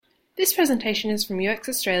This presentation is from UX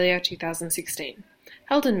Australia 2016,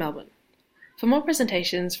 held in Melbourne. For more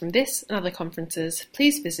presentations from this and other conferences,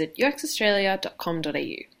 please visit uxaustralia.com.au.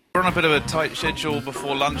 We're on a bit of a tight schedule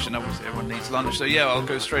before lunch, and obviously everyone needs lunch, so yeah, I'll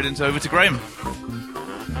go straight over to Graham.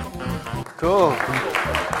 Cool.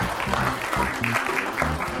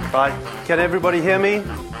 Right, can everybody hear me?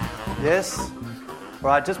 Yes?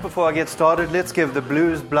 Right, just before I get started, let's give the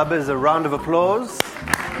Blues Blubbers a round of applause.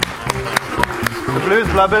 The Blues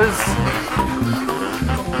Blubbers.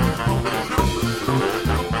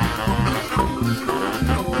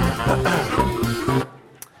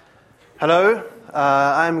 Hello,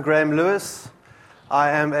 I'm Graham Lewis. I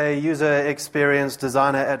am a user experience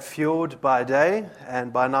designer at Fjord by day,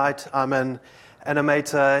 and by night I'm an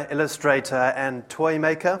animator, illustrator, and toy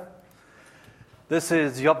maker. This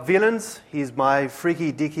is Job Wielens. He's my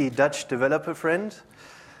freaky deaky Dutch developer friend.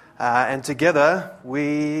 And together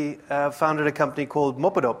we founded a company called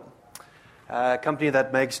Moppadop, a company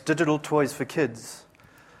that makes digital toys for kids.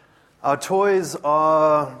 Our toys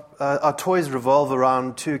revolve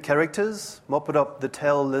around two characters, Moppadop the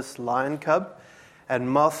tailless lion cub, and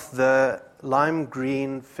Moth the lime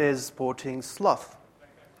green fez-sporting sloth.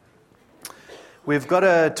 We've got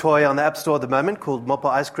a toy on the App Store at the moment called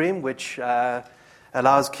Moppa Ice Cream, which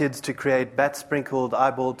allows kids to create bat-sprinkled,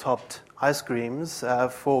 eyeball-topped ice creams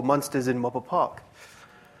for monsters in Moppa Park.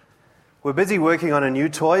 We're busy working on a new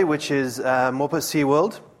toy, which is Moppa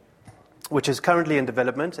SeaWorld, which is currently in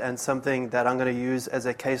development and something that I'm going to use as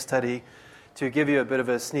a case study to give you a bit of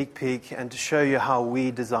a sneak peek and to show you how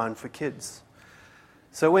we design for kids.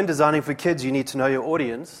 So when designing for kids, you need to know your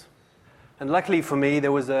audience. And luckily for me,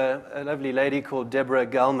 there was a lovely lady called Deborah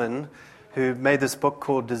Gellman who made this book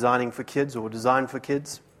called Designing for Kids, or Design for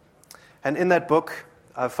Kids. And in that book,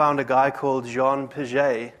 I found a guy called Jean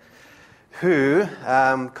Piaget, who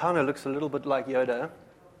kind of looks a little bit like Yoda.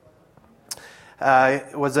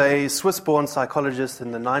 Was a Swiss-born psychologist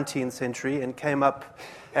in the 19th century and came up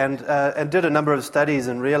and did a number of studies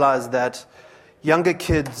and realized that younger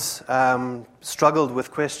kids struggled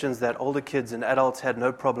with questions that older kids and adults had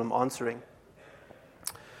no problem answering.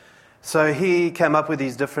 So he came up with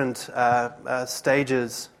these different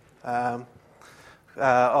stages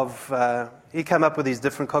he came up with these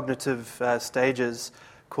different cognitive stages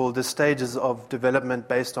called the stages of development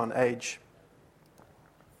based on age.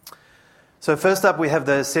 So first up, we have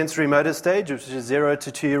the sensory motor stage, which is 0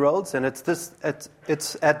 to 2-year-olds, and it's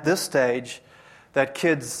at this stage that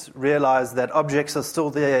kids realize that objects are still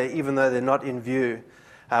there even though they're not in view,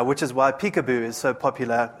 which is why peekaboo is so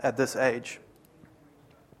popular at this age.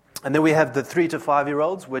 And then we have the 3 to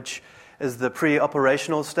 5-year-olds, which is the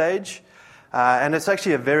pre-operational stage. And it's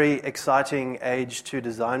actually a very exciting age to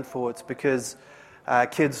design for. It's because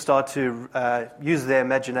kids start to use their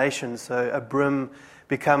imagination. So a broom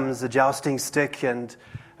becomes a jousting stick, and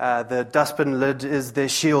the dustbin lid is their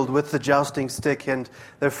shield with the jousting stick, and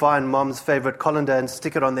they find mom's favorite colander and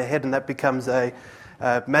stick it on their head, and that becomes a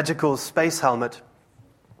magical space helmet.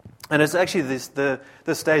 And it's actually the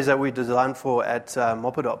stage that we designed for at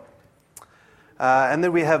Moppadop. And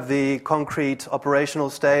then we have the concrete operational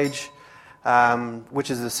stage, which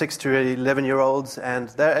is the 6 to 11-year-olds, and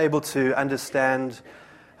they're able to understand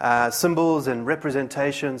symbols and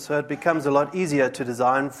representations, so it becomes a lot easier to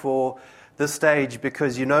design for this stage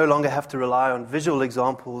because you no longer have to rely on visual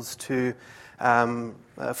examples for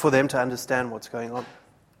them to understand what's going on.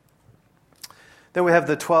 Then we have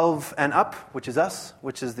the 12 and up, which is us,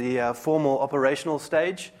 which is the formal operational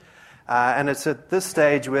stage. And it's at this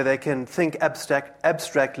stage where they can think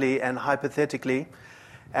abstractly and hypothetically.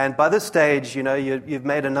 And by this stage, you've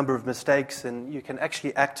made a number of mistakes and you can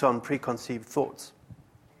actually act on preconceived thoughts.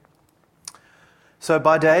 So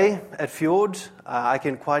by day at Fjord, I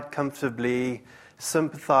can quite comfortably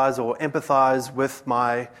sympathize or empathize with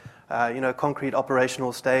my concrete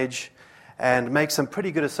operational stage and make some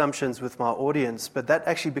pretty good assumptions with my audience. But that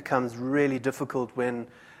actually becomes really difficult when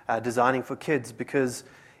designing for kids because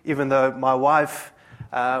even though my wife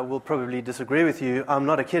will probably disagree with you, I'm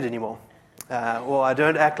not a kid anymore. Or I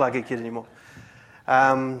don't act like a kid anymore.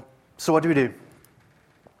 So what do?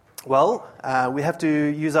 Well, we have to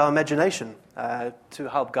use our imagination to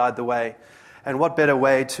help guide the way. And what better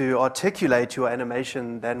way to articulate your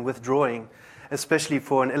animation than with drawing, especially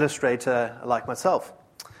for an illustrator like myself.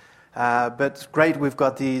 But great, we've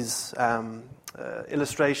got these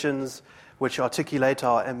illustrations which articulate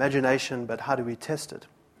our imagination, but how do we test it?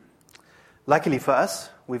 Luckily for us,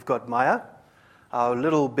 we've got Maya, our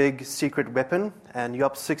little big secret weapon, and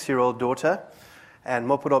Jop's 6-year-old daughter, and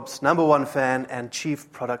Moppadop's #1 fan and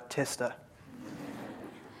chief product tester.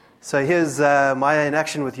 So here's Maya in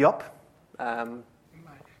action with Jop.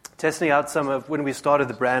 testing out some of, when we started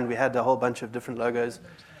the brand, we had a whole bunch of different logos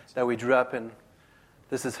that we drew up, and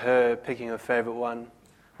this is her picking her favorite one,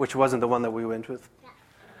 which wasn't the one that we went with.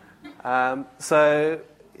 So,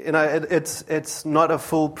 it's not a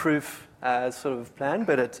foolproof sort of plan,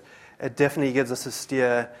 but it definitely gives us a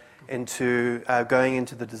steer into going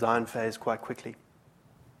into the design phase quite quickly.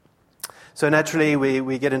 So naturally,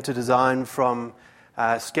 we get into design from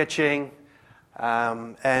sketching,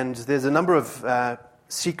 and there's a number of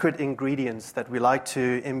secret ingredients that we like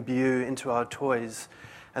to imbue into our toys.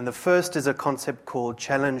 And the first is a concept called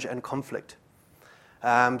challenge and conflict.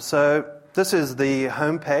 So this is the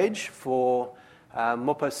homepage for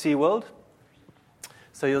Mopo SeaWorld.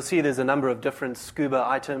 So you'll see there's a number of different scuba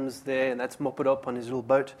items there, and that's Mopodop on his little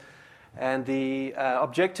boat. And the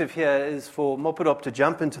objective here is for Mopodop to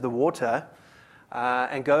jump into the water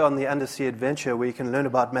and go on the undersea adventure where you can learn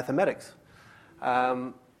about mathematics.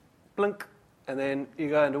 Blink, and then you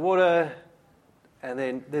go underwater, and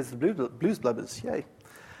then there's the blues blubbers, yay.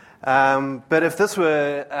 But if this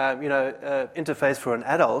were, interface for an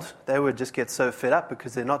adult, they would just get so fed up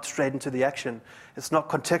because they're not straight into the action. It's not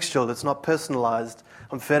contextual. It's not personalized.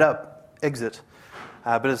 I'm fed up. Exit.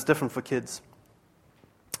 But it's different for kids.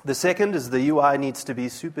 The second is the UI needs to be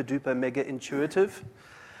super duper mega intuitive.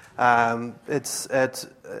 It's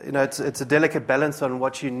a delicate balance on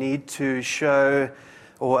what you need to show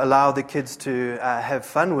or allow the kids to have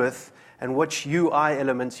fun with, and which UI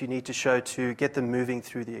elements you need to show to get them moving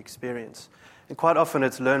through the experience. And quite often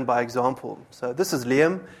it's learned by example. So this is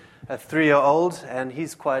Liam, a 3-year-old, and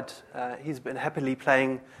he's been happily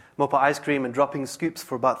playing Mopo Ice Cream and dropping scoops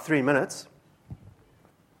for about 3 minutes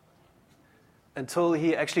until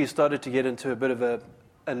he actually started to get into a bit of a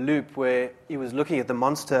loop where he was looking at the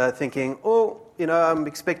monster thinking, I'm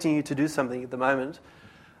expecting you to do something at the moment.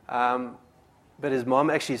 But his mom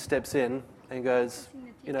actually steps in and goes,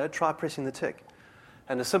 try pressing the tick.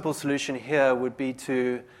 And a simple solution here would be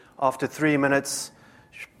to, after 3 minutes,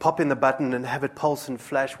 pop in the button and have it pulse and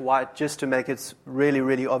flash white just to make it really,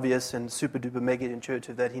 really obvious and super duper mega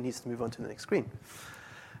intuitive that he needs to move on to the next screen.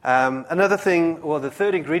 Another thing, or the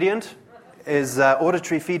third ingredient, is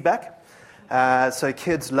auditory feedback. So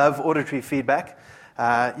kids love auditory feedback.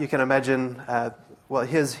 You can imagine,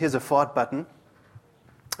 here's a fart button,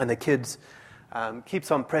 and the kids keeps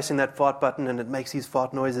on pressing that fart button, and it makes these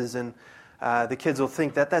fart noises, and the kids will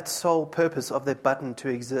think that sole purpose of that button to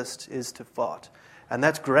exist is to fart. And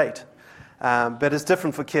that's great. But it's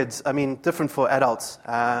different for kids. Different for adults.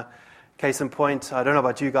 Case in point, I don't know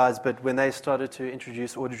about you guys, but when they started to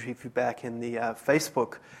introduce auditory feedback in the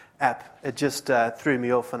Facebook app, it just threw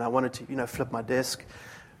me off, and I wanted to, flip my desk,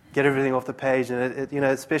 get everything off the page, and it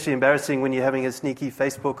especially embarrassing when you're having a sneaky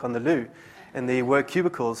Facebook on the loo in the work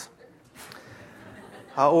cubicles.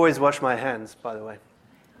 I always wash my hands, by the way.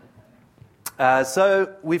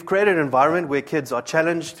 So we've created an environment where kids are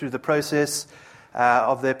challenged through the process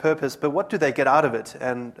of their purpose, but what do they get out of it?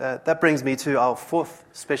 And that brings me to our fourth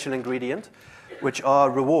special ingredient, which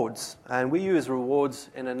are rewards. And we use rewards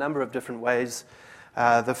in a number of different ways.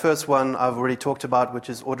 The first one I've already talked about, which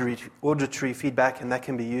is auditory feedback, and that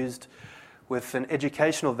can be used with an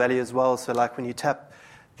educational value as well. So like when you tap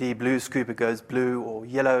the blue scoop, it goes blue or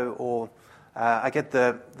yellow, or I get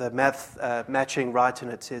the math matching right,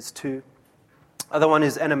 and it says 2. Other one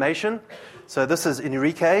is animation. So this is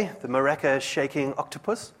Enrique, the maraca shaking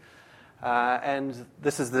octopus. And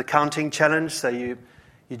this is the counting challenge. So you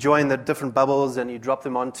join the different bubbles and you drop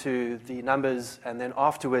them onto the numbers, and then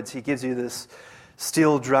afterwards he gives you this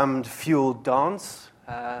steel-drummed, fueled dance.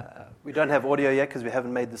 We don't have audio yet because we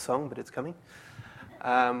haven't made the song, but it's coming.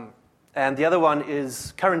 And the other one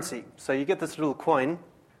is currency. So you get this little coin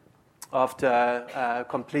after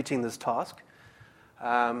completing this task.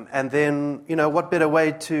 And then, what better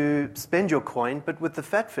way to spend your coin but with the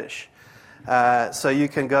fat fish? So you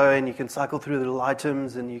can go and you can cycle through the little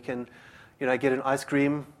items, and you can, get an ice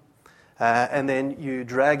cream. And then you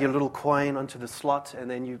drag your little coin onto the slot,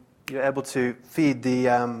 and then you're able to feed the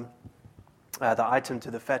item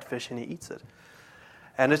to the fat fish, and he eats it.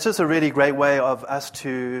 And it's just a really great way of us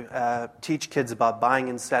to teach kids about buying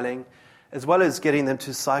and selling, as well as getting them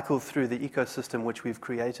to cycle through the ecosystem which we've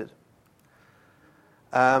created.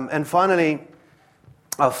 And finally,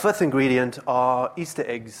 our fifth ingredient are Easter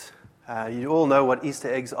eggs. You all know what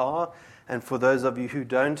Easter eggs are, and for those of you who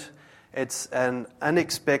don't, it's an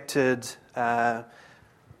unexpected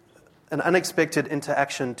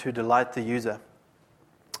interaction to delight the user.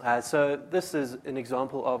 So this is an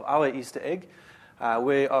example of our Easter egg.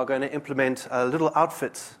 We are going to implement a little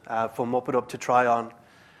outfit for Mopodop to try on.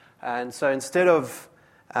 And so instead of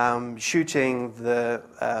shooting the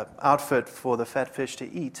outfit for the fat fish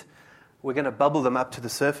to eat, we're going to bubble them up to the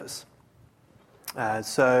surface.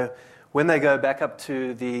 So when they go back up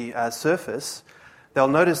to the surface, they'll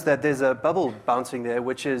notice that there's a bubble bouncing there,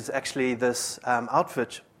 which is actually this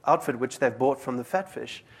outfit which they've bought from the fat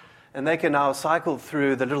fish. And they can now cycle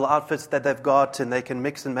through the little outfits that they've got, and they can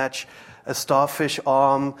mix and match a starfish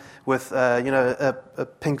arm with a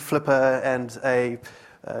pink flipper and a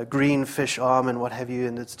green fish arm and what have you.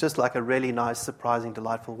 And it's just like a really nice, surprising,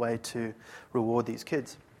 delightful way to reward these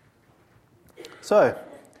kids. So,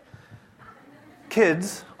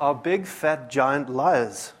 kids are big, fat, giant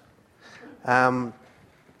liars.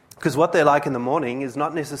 Because what they like in the morning is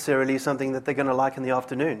not necessarily something that they're going to like in the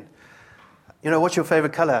afternoon. What's your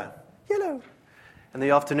favorite color? Yellow. In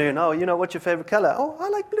the afternoon, what's your favorite color? Oh, I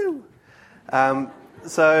like blue.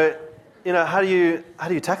 So, how do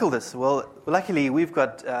you tackle this? Well, luckily we've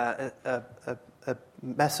got a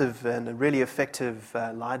massive and a really effective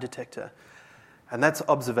lie detector, and that's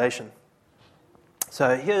observation.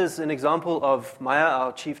 So here's an example of Maya,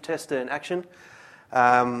 our chief tester, in action.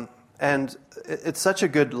 And it's such a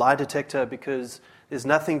good lie detector because there's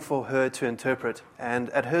nothing for her to interpret. And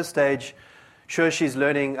at her stage, sure, she's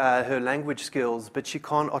learning her language skills, but she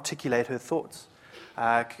can't articulate her thoughts.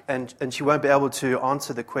 And she won't be able to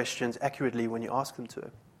answer the questions accurately when you ask them to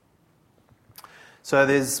her. So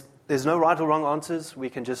there's no right or wrong answers. We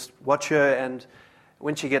can just watch her, and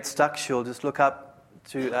when she gets stuck, she'll just look up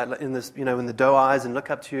to in the doe eyes and look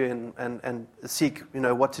up to you and seek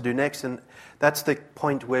what to do next. And that's the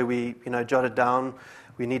point where we jot it down.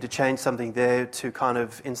 We need to change something there to kind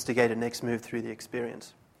of instigate a next move through the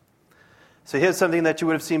experience. So here's something that you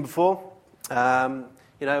would have seen before.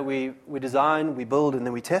 We design, we build, and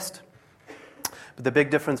then we test. But the big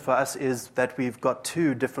difference for us is that we've got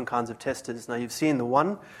two different kinds of testers. Now, you've seen the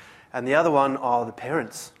one, and the other one are the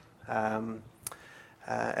parents. And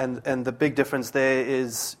the big difference there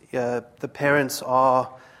is the parents are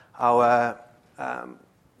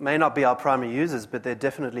may not be our primary users, but they're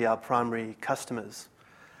definitely our primary customers.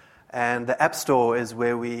 And the App Store is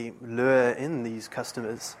where we lure in these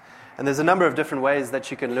customers. And there's a number of different ways that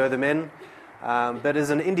you can lure them in. But as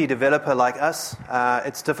an indie developer like us,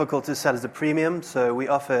 it's difficult to sell as a premium, so we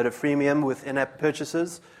offer it a freemium with in-app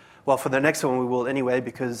purchases. Well, for the next one we will anyway,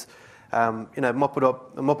 because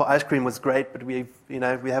Mopo ice cream was great, but we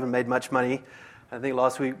haven't made much money. I think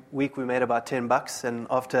last week we made about $10, and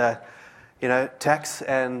after tax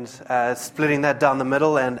and splitting that down the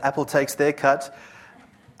middle, and Apple takes their cut,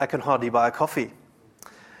 I can hardly buy a coffee.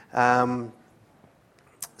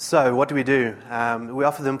 So what do? We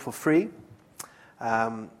offer them for free.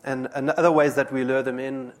 And other ways that we lure them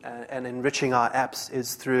in and enriching our apps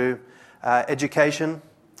is through education,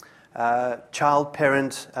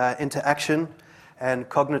 child-parent interaction, and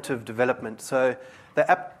cognitive development. So the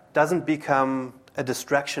app doesn't become a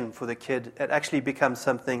distraction for the kid. It actually becomes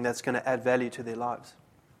something that's going to add value to their lives.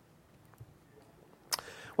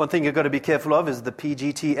 One thing you've got to be careful of is the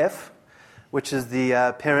PGTF, which is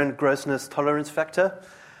the parent grossness tolerance factor.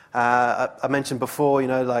 I mentioned before,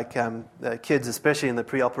 kids, especially in the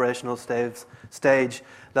pre-operational stage,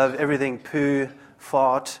 love everything poo,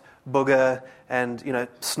 fart, booger, and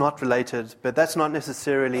snot related. But that's not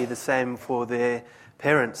necessarily the same for their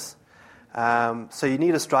parents. So you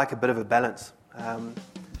need to strike a bit of a balance.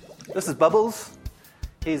 This is Bubbles.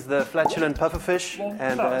 He's the flatulent pufferfish,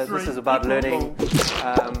 and this is about learning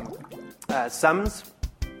sums.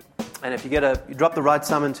 And if you drop the right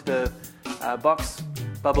sum into the box,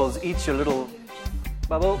 Bubbles eats your little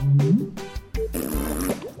bubble,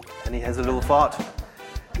 and he has a little fart.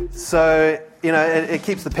 So, it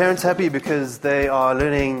keeps the parents happy because they are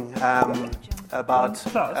learning about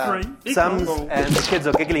sums, and the kids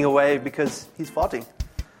are giggling away because he's farting.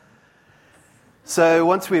 So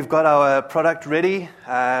once we've got our product ready,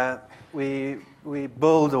 we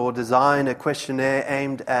build or design a questionnaire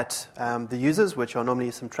aimed at the users, which are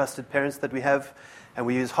normally some trusted parents that we have. And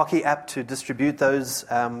we use Hockey App to distribute those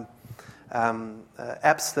apps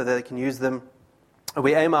so that they can use them.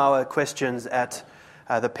 We aim our questions at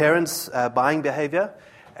the parents' buying behavior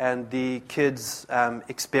and the kids'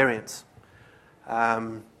 experience.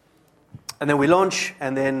 And then we launch,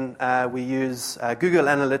 and then we use Google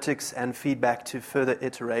Analytics and feedback to further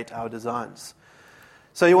iterate our designs.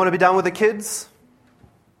 So you want to be done with the kids?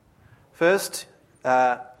 First,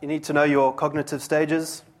 you need to know your cognitive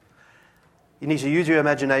stages. You need to use your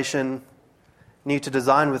imagination. You need to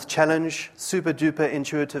design with challenge, super-duper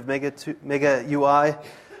intuitive mega UI,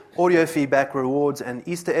 audio feedback, rewards, and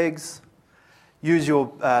Easter eggs. Use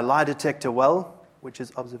your lie detector well, which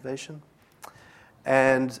is observation.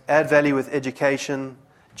 And add value with education,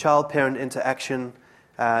 child-parent interaction,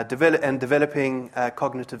 developing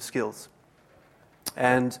cognitive skills.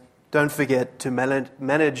 And don't forget to balance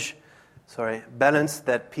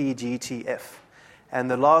that PGTF. And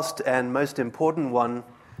the last and most important one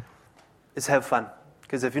is have fun.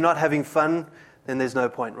 Because if you're not having fun, then there's no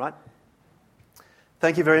point, right?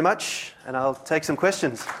 Thank you very much, and I'll take some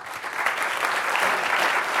questions. Thanks,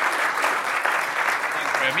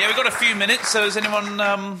 Graham. Yeah, we've got a few minutes, so has anyone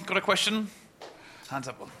got a question? Hands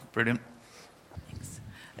up. Brilliant.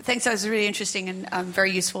 Thanks, that was really interesting and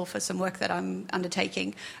very useful for some work that I'm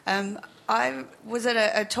undertaking. I was at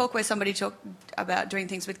a talk where somebody talked about doing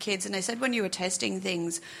things with kids, and they said when you were testing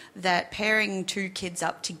things that pairing two kids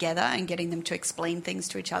up together and getting them to explain things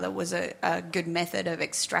to each other was a good method of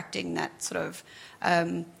extracting that sort of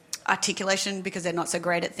articulation because they're not so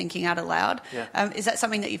great at thinking out aloud. Yeah. Is that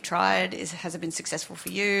something that you've tried? Has it been successful for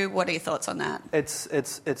you? What are your thoughts on that?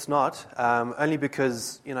 It's not, only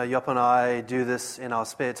because, Yop and I do this in our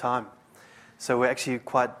spare time. So we're actually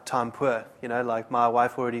quite time poor. Like my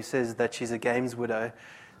wife already says that she's a games widow.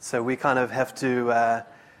 So we kind of have to,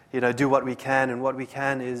 do what we can. And what we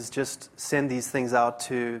can is just send these things out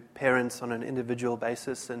to parents on an individual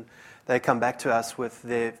basis, and they come back to us with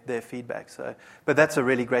their feedback. So, but that's a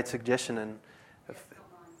really great suggestion. And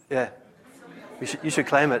you should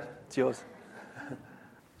claim it. It's yours.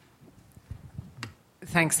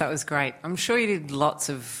 Thanks, that was great. I'm sure you did lots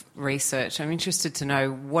of research. I'm interested to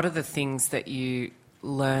know what are the things that you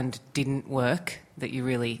learned didn't work that you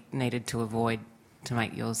really needed to avoid to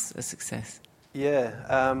make yours a success?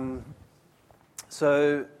 Yeah.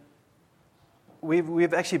 So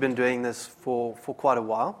we've actually been doing this for quite a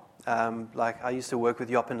while. Like I used to work with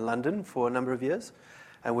Yop in London for a number of years,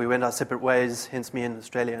 and we went our separate ways, hence me in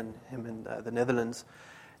Australia and him in the Netherlands.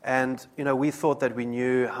 And, we thought that we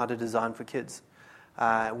knew how to design for kids.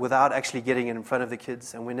 Without actually getting in front of the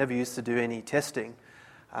kids, and we never used to do any testing.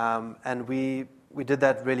 And we did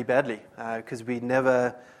that really badly because we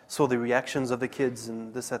never saw the reactions of the kids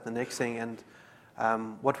and this, that, the next thing. And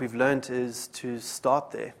what we've learned is to start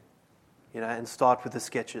there, and start with the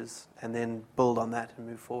sketches and then build on that and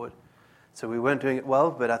move forward. So we weren't doing it well,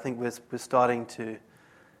 but I think we're starting to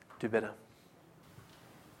do better.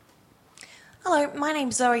 Hello, my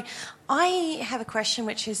name's Zoe. I have a question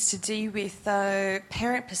which is to do with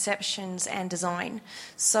parent perceptions and design.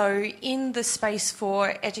 So in the space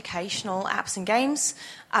for educational apps and games,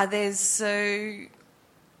 there's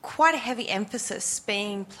quite a heavy emphasis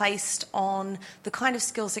being placed on the kind of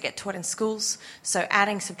skills that get taught in schools, so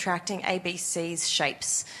adding, subtracting, ABCs,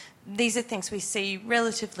 shapes. These are things we see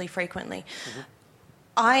relatively frequently. Mm-hmm.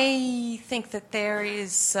 I think that there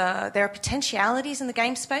are potentialities in the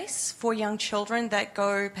game space for young children that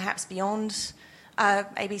go perhaps beyond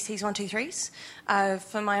ABCs 1, 2, 3s.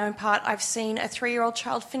 For my own part, I've seen a 3-year-old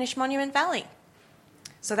child finish Monument Valley.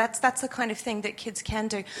 So that's the kind of thing that kids can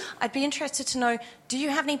do. I'd be interested to know, do you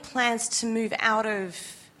have any plans to move out of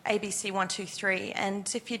ABC 1, 2, 3?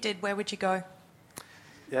 And if you did, where would you go?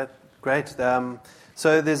 Yeah, great.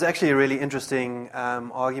 So there's actually a really interesting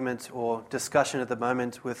argument or discussion at the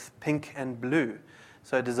moment with pink and blue.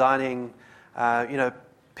 So designing,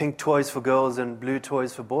 pink toys for girls and blue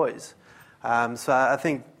toys for boys. So I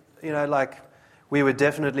think, we would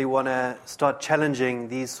definitely want to start challenging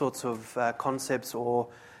these sorts of concepts or,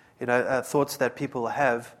 thoughts that people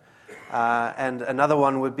have. And another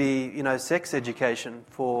one would be, sex education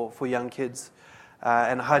for young kids.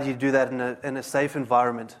 And how do you do that in a safe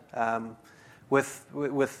environment? With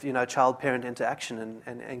child-parent interaction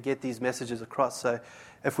and get these messages across. So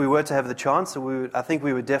if we were to have the chance, I think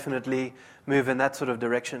we would definitely move in that sort of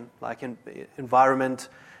direction, like in environment,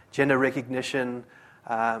 gender recognition,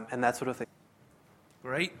 and that sort of thing.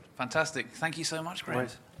 Great. Fantastic. Thank you so much, Graham.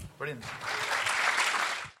 Right. Brilliant.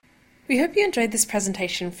 We hope you enjoyed this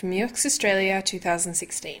presentation from UX Australia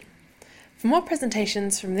 2016. For more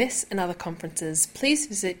presentations from this and other conferences, please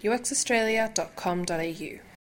visit uxaustralia.com.au.